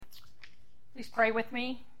Please pray with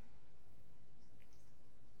me.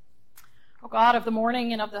 O God of the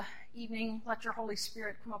morning and of the evening, let your Holy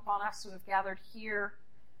Spirit come upon us who have gathered here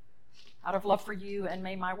out of love for you, and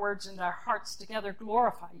may my words and our hearts together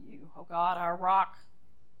glorify you, O God, our rock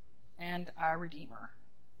and our Redeemer.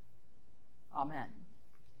 Amen.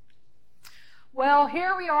 Well,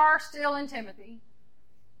 here we are still in Timothy.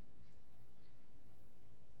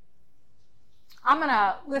 I'm going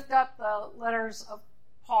to lift up the letters of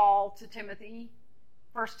Paul to Timothy,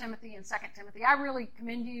 1 Timothy and 2 Timothy. I really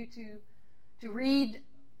commend you to read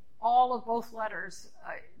all of both letters.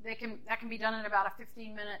 That can be done in about a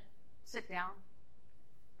 15-minute sit down,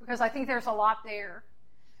 because I think there's a lot there.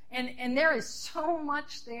 And there is so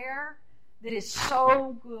much there that is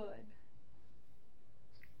so good.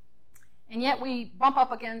 And yet we bump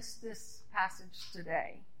up against this passage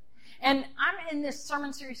today. And I'm in this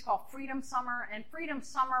sermon series called Freedom Summer, and Freedom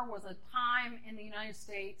Summer was a time in the United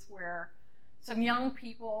States where some young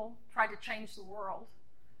people tried to change the world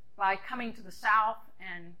by coming to the South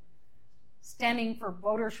and standing for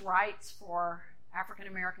voters' rights for African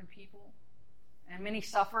American people. And many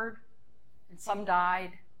suffered, and some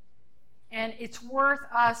died. And it's worth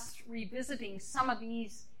us revisiting some of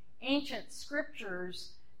these ancient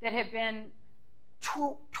scriptures that have been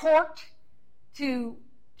torqued to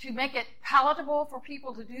make it palatable for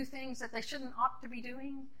people to do things that they shouldn't ought to be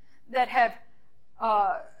doing, that have,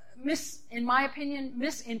 in my opinion,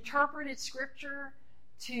 misinterpreted Scripture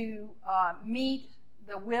to meet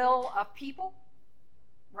the will of people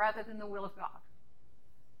rather than the will of God.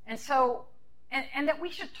 And so, and that we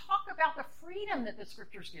should talk about the freedom that the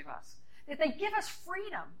Scriptures give us, that they give us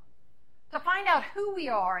freedom to find out who we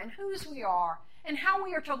are and whose we are and how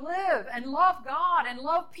we are to live and love God and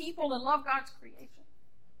love people and love God's creation.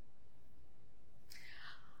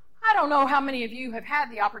 I don't know how many of you have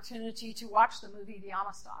had the opportunity to watch the movie The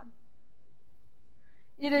Amistad.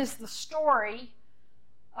 It is the story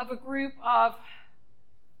of a group of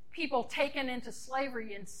people taken into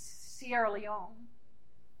slavery in Sierra Leone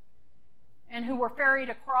and who were ferried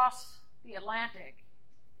across the Atlantic.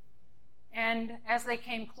 And as they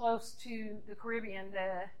came close to the Caribbean,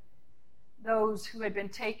 those who had been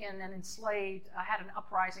taken and enslaved had an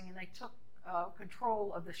uprising, and they took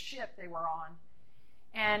control of the ship they were on.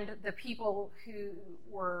 And the people who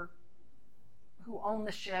owned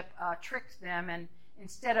the ship tricked them, and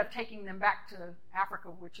instead of taking them back to Africa,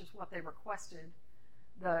 which is what they requested,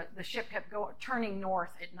 the ship kept turning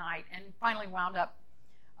north at night and finally wound up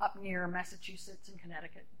near Massachusetts and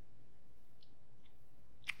Connecticut.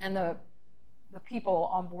 And the people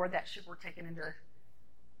on board that ship were taken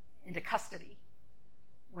into custody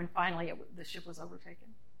when finally the ship was overtaken.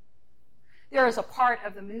 There is a part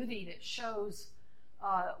of the movie that shows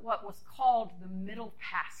what was called the Middle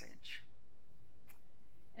Passage.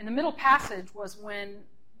 And the Middle Passage was when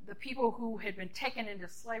the people who had been taken into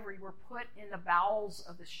slavery were put in the bowels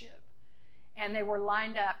of the ship, and they were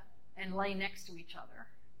lined up and lay next to each other.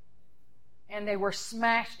 And they were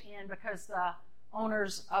smashed in because the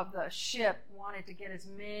owners of the ship wanted to get as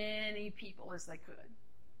many people as they could.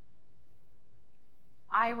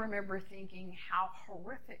 I remember thinking how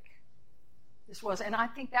horrific this was, and I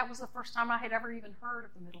think that was the first time I had ever even heard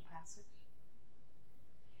of the Middle Passage.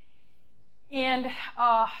 And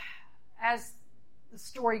as the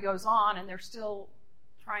story goes on, and they're still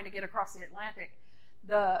trying to get across the Atlantic,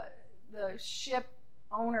 the ship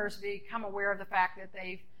owners become aware of the fact that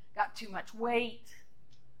they've got too much weight,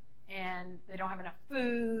 and they don't have enough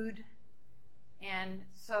food, and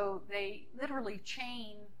so they literally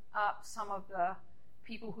chain up some of the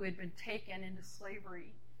people who had been taken into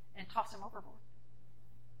slavery and toss them overboard.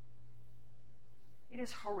 It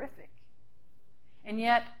is horrific. And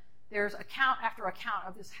yet, there's account after account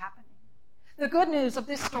of this happening. The good news of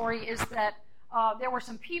this story is that there were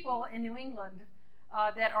some people in New England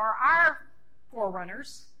that are our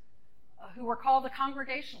forerunners who were called the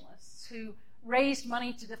Congregationalists, who raised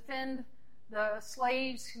money to defend the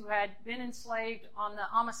slaves who had been enslaved on the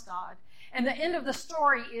Amistad. And the end of the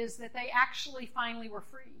story is that they actually finally were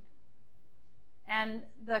freed. And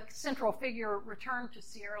the central figure returned to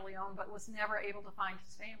Sierra Leone but was never able to find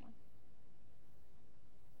his family.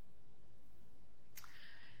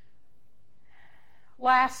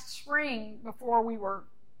 Last spring, before we were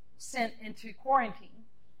sent into quarantine,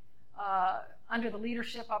 under the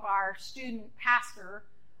leadership of our student pastor,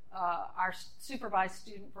 our supervised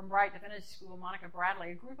student from Bright Divinity School, Monica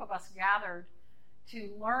Bradley, a group of us gathered to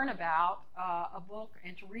learn about a book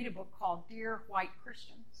and to read a book called Dear White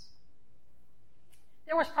Christians.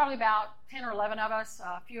 There was probably about 10 or 11 of us,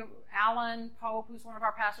 a few, Alan Pope, who's one of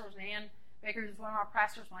our pastors, and Ann Baker, who's one of our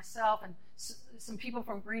pastors, myself, and some people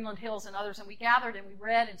from Greenland Hills and others, and we gathered and we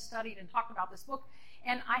read and studied and talked about this book.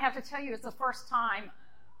 And I have to tell you, it's the first time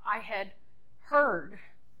I had heard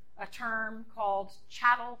a term called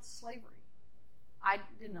chattel slavery. I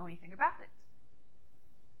didn't know anything about it.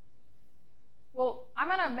 Well, I'm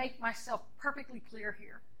going to make myself perfectly clear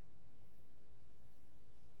here.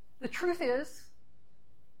 The truth is,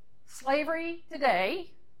 slavery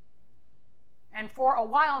today, and for a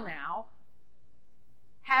while now,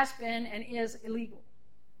 has been and is illegal.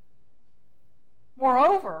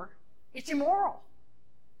 Moreover, it's immoral.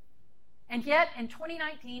 And yet, in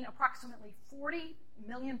 2019, approximately 40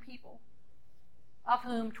 million people, of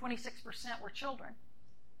whom 26% were children,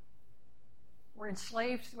 were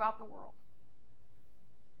enslaved throughout the world.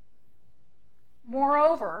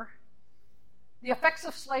 Moreover, the effects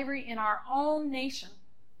of slavery in our own nation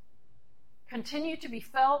continue to be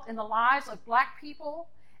felt in the lives of Black people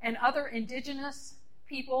and other indigenous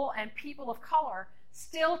people and people of color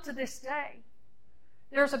still to this day.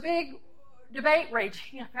 There's a big debate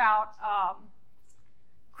raging about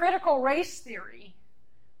critical race theory,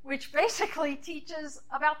 which basically teaches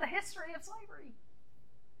about the history of slavery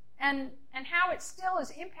and how it still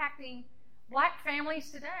is impacting Black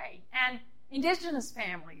families today, and indigenous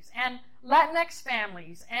families, and Latinx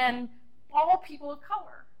families, and all people of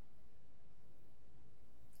color.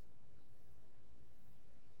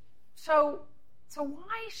 So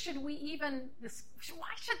why should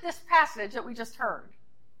this passage that we just heard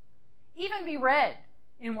even be read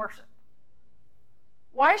in worship?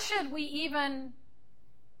 Why should we even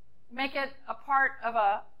make it a part of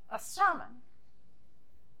a sermon?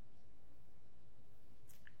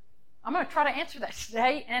 I'm going to try to answer that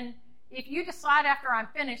today, and if you decide after I'm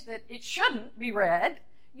finished that it shouldn't be read,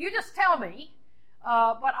 you just tell me.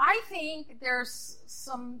 But I think there's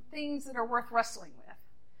some things that are worth wrestling with.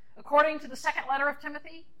 According to the second letter of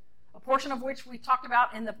Timothy, a portion of which we talked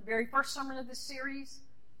about in the very first sermon of this series,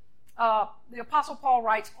 the Apostle Paul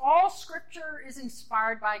writes, all Scripture is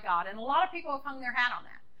inspired by God. And a lot of people have hung their hat on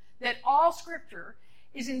that all Scripture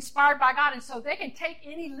is inspired by God, and so they can take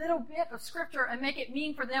any little bit of Scripture and make it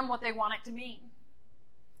mean for them what they want it to mean.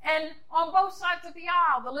 And on both sides of the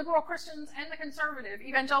aisle, the liberal Christians and the conservative,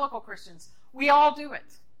 evangelical Christians, we all do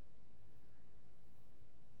it.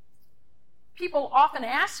 People often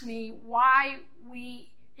ask me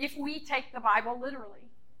if we take the Bible literally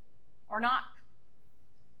or not.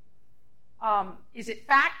 Is it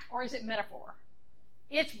fact or is it metaphor?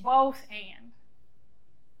 It's both and.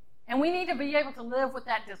 And we need to be able to live with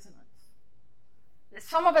that dissonance. That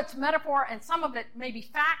some of it's metaphor and some of it may be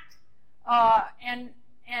fact, and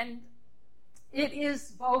it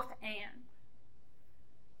is both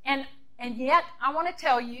and. And yet, I want to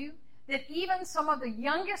tell you that even some of the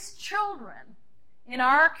youngest children in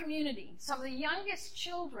our community, some of the youngest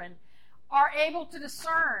children are able to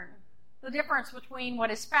discern the difference between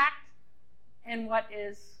what is fact and what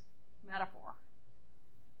is metaphor.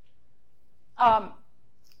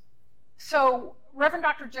 So Reverend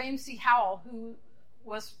Dr. James C. Howell, who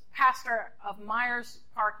was pastor of Myers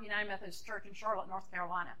Park United Methodist Church in Charlotte, North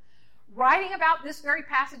Carolina, writing about this very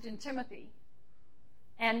passage in Timothy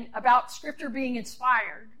and about Scripture being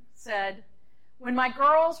inspired, said, when my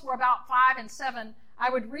girls were about 5 and 7,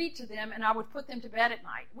 I would read to them and I would put them to bed at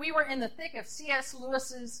night. We were in the thick of C.S.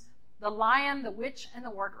 Lewis's The Lion, the Witch, and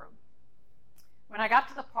the Wardrobe, when I got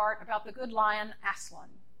to the part about the good lion Aslan,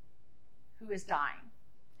 who is dying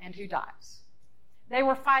and who dies. They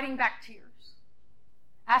were fighting back tears.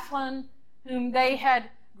 Aslan, whom they had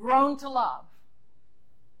grown to love,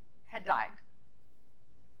 had died.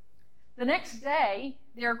 The next day,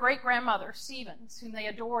 their great-grandmother, Stevens, whom they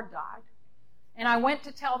adored, died. And I went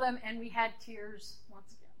to tell them, and we had tears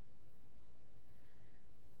once again.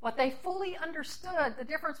 But they fully understood the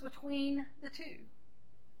difference between the two.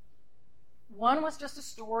 One was just a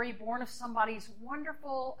story born of somebody's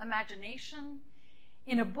wonderful imagination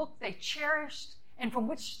in a book they cherished and from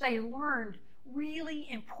which they learned really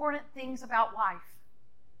important things about life.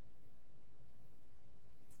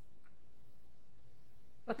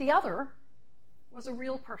 But the other was a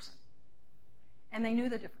real person, and they knew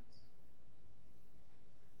the difference.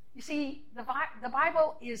 You see, the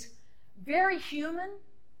Bible is very human,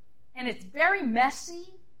 and it's very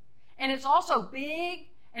messy, and it's also big,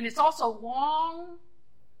 and it's also long,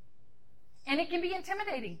 and it can be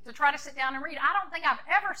intimidating to try to sit down and read. I don't think I've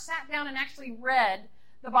ever sat down and actually read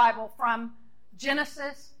the Bible from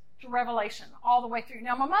Genesis to Revelation all the way through.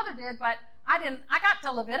 Now, my mother did, but I didn't. I got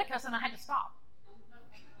to Leviticus, and I had to stop.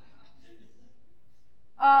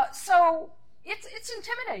 So it's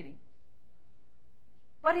intimidating.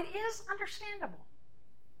 But it is understandable.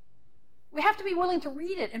 We have to be willing to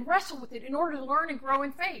read it and wrestle with it in order to learn and grow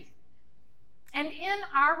in faith. And in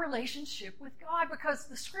our relationship with God, because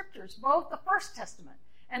the scriptures, both the First Testament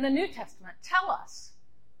and the New Testament, tell us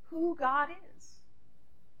who God is.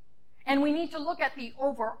 And we need to look at the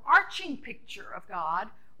overarching picture of God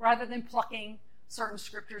rather than plucking certain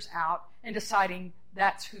scriptures out and deciding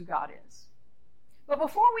that's who God is. But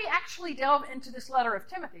before we actually delve into this letter of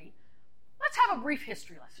Timothy, let's have a brief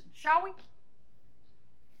history lesson, shall we?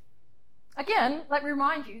 Again, let me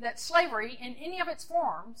remind you that slavery in any of its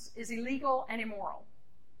forms is illegal and immoral.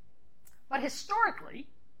 But historically,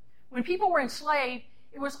 when people were enslaved,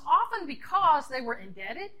 it was often because they were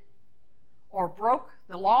indebted or broke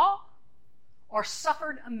the law or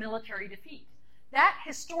suffered a military defeat. That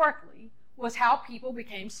historically was how people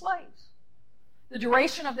became slaves. The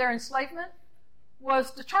duration of their enslavement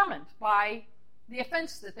was determined by the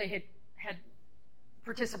offense that they had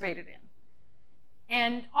participated in,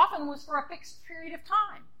 and often was for a fixed period of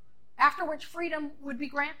time, after which freedom would be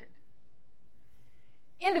granted.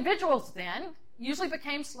 Individuals then usually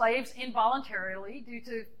became slaves involuntarily due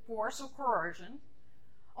to force or coercion,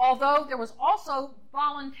 although there was also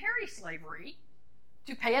voluntary slavery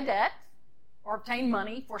to pay a debt or obtain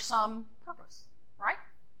money for some purpose, right?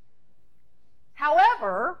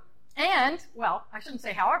 However, and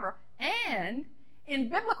in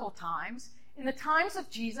biblical times, in the times of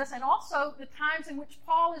Jesus, and also the times in which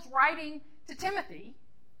Paul is writing to Timothy,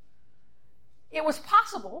 it was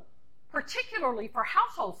possible, particularly for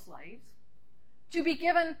household slaves, to be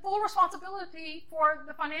given full responsibility for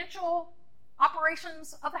the financial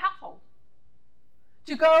operations of the household,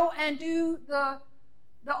 to go and do the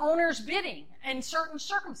owner's bidding in certain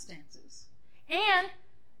circumstances. And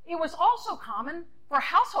it was also common for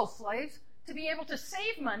household slaves to be able to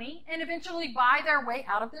save money and eventually buy their way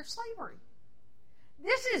out of their slavery.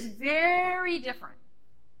 This is very different.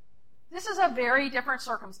 This is a very different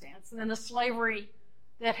circumstance than the slavery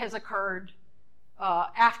that has occurred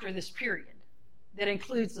after this period, that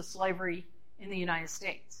includes the slavery in the United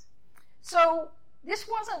States. So this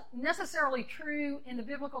wasn't necessarily true in the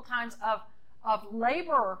biblical times of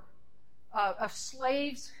labor, of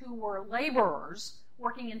slaves who were laborers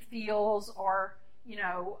working in fields or,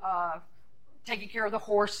 taking care of the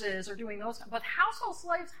horses or doing those. But household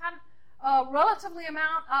slaves had a relatively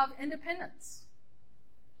amount of independence.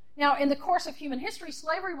 Now, in the course of human history,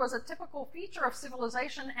 slavery was a typical feature of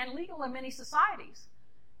civilization and legal in many societies.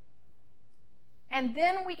 And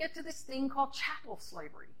then we get to this thing called chattel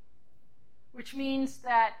slavery, which means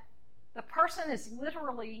that the person is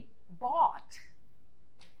literally bought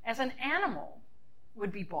as an animal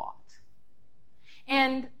would be bought.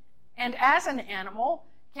 And as an animal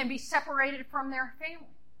can be separated from their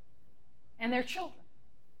family and their children.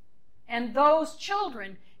 And those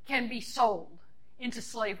children can be sold into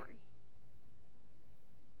slavery.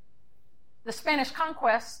 The Spanish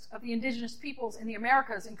conquest of the indigenous peoples in the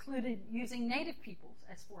Americas included using native peoples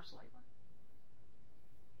as forced labor.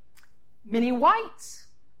 Many whites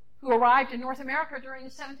who arrived in North America during the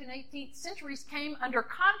 17th and 18th centuries came under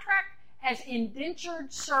contract as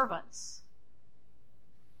indentured servants.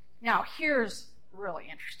 Now, here's really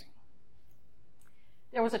interesting.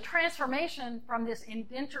 There was a transformation from this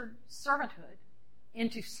indentured servanthood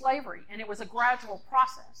into slavery, and it was a gradual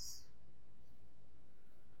process.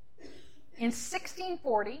 In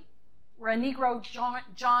 1640, where a Negro,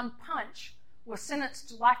 John Punch, was sentenced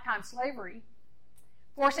to lifetime slavery,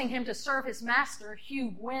 forcing him to serve his master,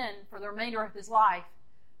 Hugh Gwynn, for the remainder of his life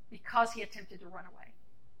because he attempted to run away.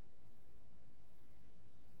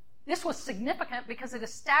 This was significant because it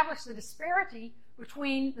established the disparity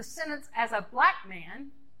between the sentence as a black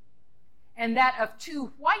man and that of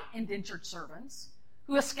two white indentured servants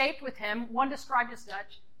who escaped with him, one described as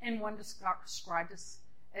Dutch and one described as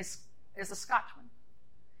a Scotchman.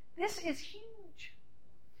 This is huge.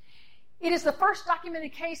 It is the first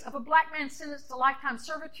documented case of a black man sentenced to lifetime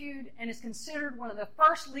servitude and is considered one of the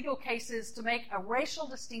first legal cases to make a racial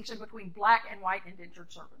distinction between black and white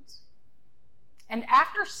indentured servants. And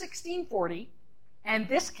after 1640, and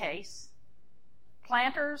this case,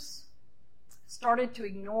 planters started to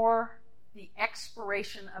ignore the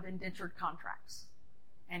expiration of indentured contracts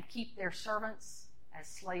and keep their servants as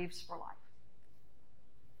slaves for life.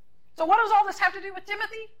 So what does all this have to do with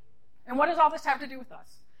Timothy? And what does all this have to do with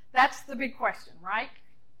us? That's the big question, right?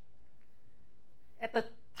 At the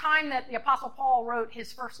time that the Apostle Paul wrote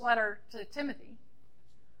his first letter to Timothy,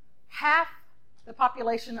 half the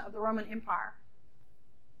population of the Roman Empire,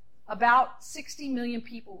 about 60 million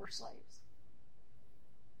people, were slaves.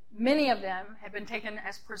 Many of them had been taken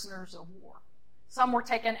as prisoners of war. Some were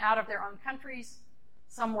taken out of their own countries.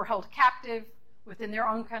 Some were held captive within their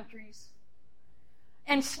own countries.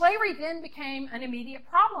 And slavery then became an immediate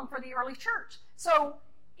problem for the early church. So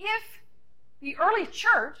if the early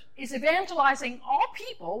church is evangelizing all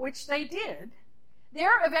people, which they did,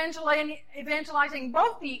 they're evangelizing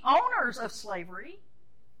both the owners of slavery,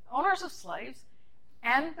 owners of slaves,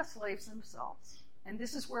 and the slaves themselves. And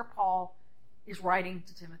this is where Paul is writing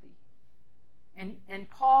to Timothy. And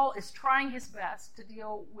Paul is trying his best to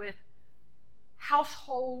deal with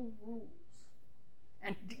household rules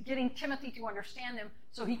and getting Timothy to understand them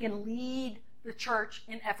so he can lead the church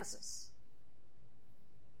in Ephesus.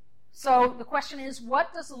 So the question is,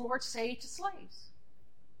 what does the Lord say to slaves?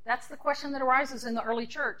 That's the question that arises in the early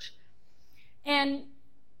church. And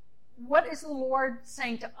what is the Lord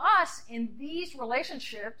saying to us in these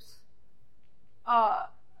relationships,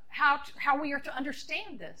 how we are to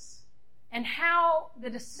understand this, and how the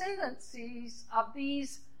descendancies of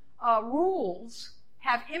these rules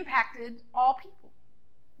have impacted all people?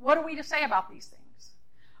 What are we to say about these things?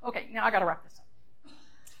 Okay, now I got to wrap this up.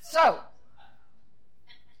 So,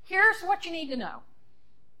 here's what you need to know.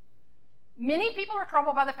 Many people are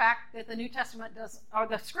troubled by the fact that the New Testament or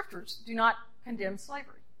the Scriptures do not condemn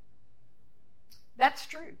slavery. That's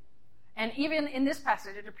true. And even in this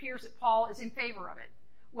passage, it appears that Paul is in favor of it.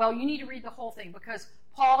 Well, you need to read the whole thing, because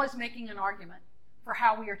Paul is making an argument for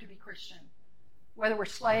how we are to be Christian. Whether we're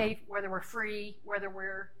slave, whether we're free, whether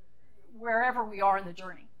we're wherever we are in the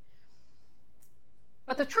journey.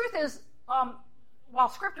 But the truth is, while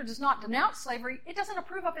Scripture does not denounce slavery, it doesn't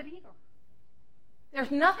approve of it either.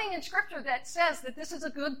 There's nothing in Scripture that says that this is a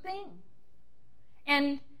good thing.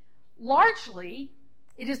 And largely,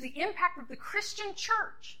 it is the impact of the Christian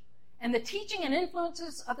church and the teaching and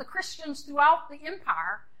influences of the Christians throughout the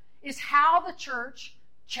empire is how the church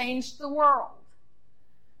changed the world.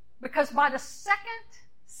 Because by the 2nd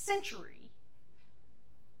century,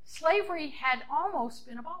 slavery had almost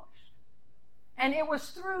been abolished. And it was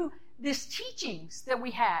through these teachings that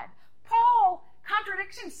we had. Paul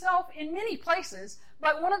contradicts himself in many places,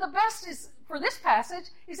 but one of the best is for this passage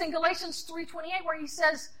is in Galatians 3:28, where he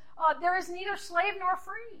says, there is neither slave nor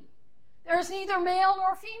free. There is neither male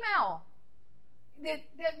nor female.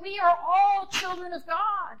 That we are all children of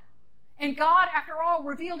God. And God, after all,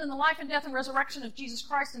 revealed in the life and death and resurrection of Jesus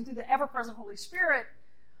Christ and through the ever-present Holy Spirit,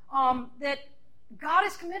 that God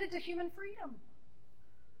is committed to human freedom.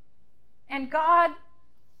 And God,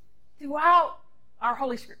 throughout our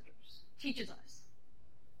Holy Scriptures, teaches us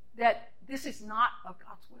that this is not of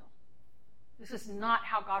God's will. This is not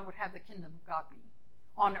how God would have the kingdom of God be,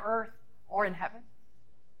 on earth or in heaven.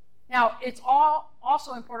 Now, it's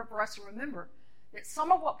also important for us to remember that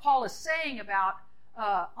some of what Paul is saying about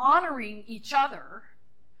honoring each other,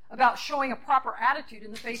 about showing a proper attitude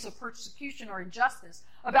in the face of persecution or injustice,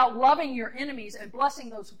 about loving your enemies and blessing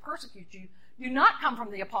those who persecute you, do not come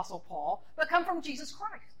from the Apostle Paul, but come from Jesus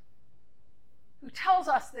Christ, who tells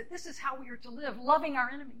us that this is how we are to live, loving our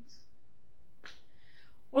enemies.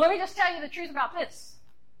 Well, let me just tell you the truth about this.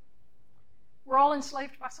 We're all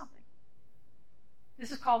enslaved by something.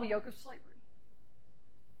 This is called the yoke of slavery.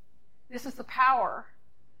 This is the power,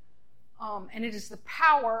 and it is the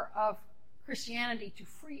power of Christianity to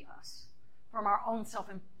free us from our own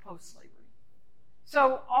self-imposed slavery.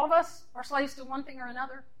 So all of us are slaves to one thing or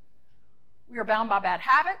another. We are bound by bad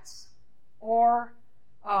habits, or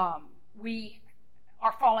we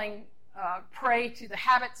are falling prey to the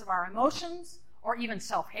habits of our emotions, or even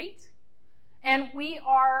self-hate. And we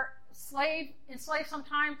are enslaved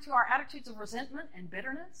sometimes to our attitudes of resentment and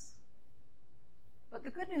bitterness. But the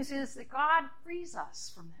good news is that God frees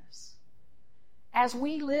us from this. As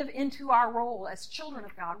we live into our role as children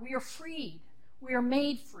of God, we are freed. We are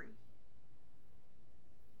made free.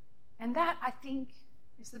 And that, I think,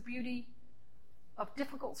 is the beauty of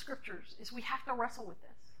difficult scriptures, is we have to wrestle with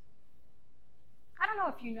this. I don't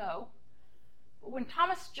know if you know, but when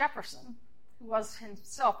Thomas Jefferson, who was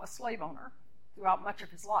himself a slave owner throughout much of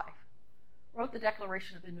his life, wrote the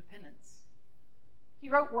Declaration of Independence, he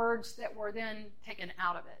wrote words that were then taken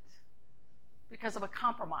out of it because of a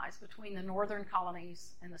compromise between the northern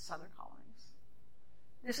colonies and the southern colonies.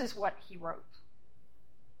 This is what he wrote.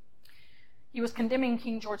 He was condemning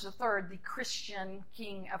King George III, the Christian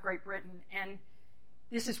king of Great Britain, and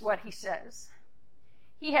this is what he says.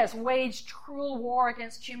 He has waged cruel war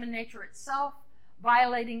against human nature itself,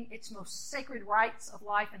 violating its most sacred rights of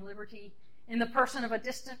life and liberty in the person of a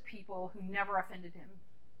distant people who never offended him.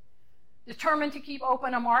 Determined to keep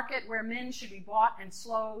open a market where men should be bought and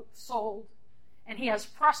sold, and he has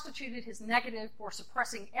prostituted his negative for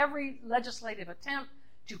suppressing every legislative attempt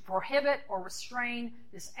to prohibit or restrain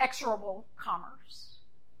this execrable commerce.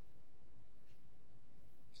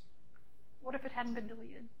 What if it hadn't been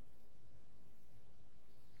deleted?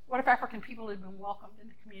 What if African people had been welcomed in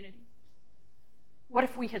the community? What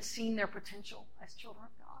if we had seen their potential as children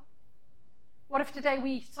of God? What if today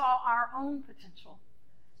we saw our own potential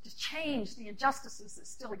to change the injustices that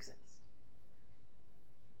still exist?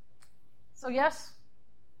 So yes,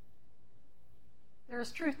 there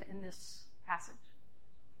is truth in this passage,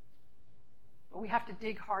 but we have to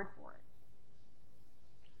dig hard for it.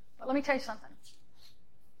 But let me tell you something.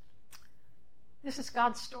 This is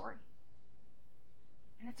God's story,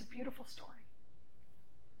 and it's a beautiful story.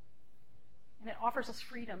 And it offers us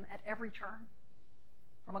freedom at every turn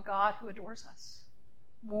from a God who adores us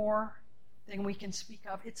more than we can speak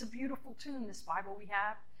of. It's a beautiful tune, this Bible we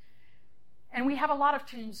have. And we have a lot of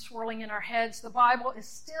tunes swirling in our heads. The Bible is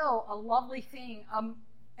still a lovely thing.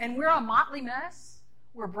 And we're a motley mess.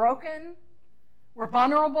 We're broken. We're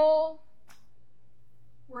vulnerable.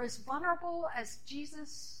 We're as vulnerable as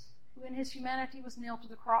Jesus, who in his humanity was nailed to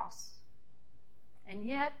the cross. And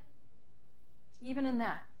yet, even in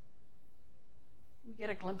that, we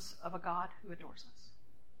get a glimpse of a God who adores us.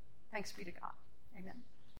 Thanks be to God. Amen.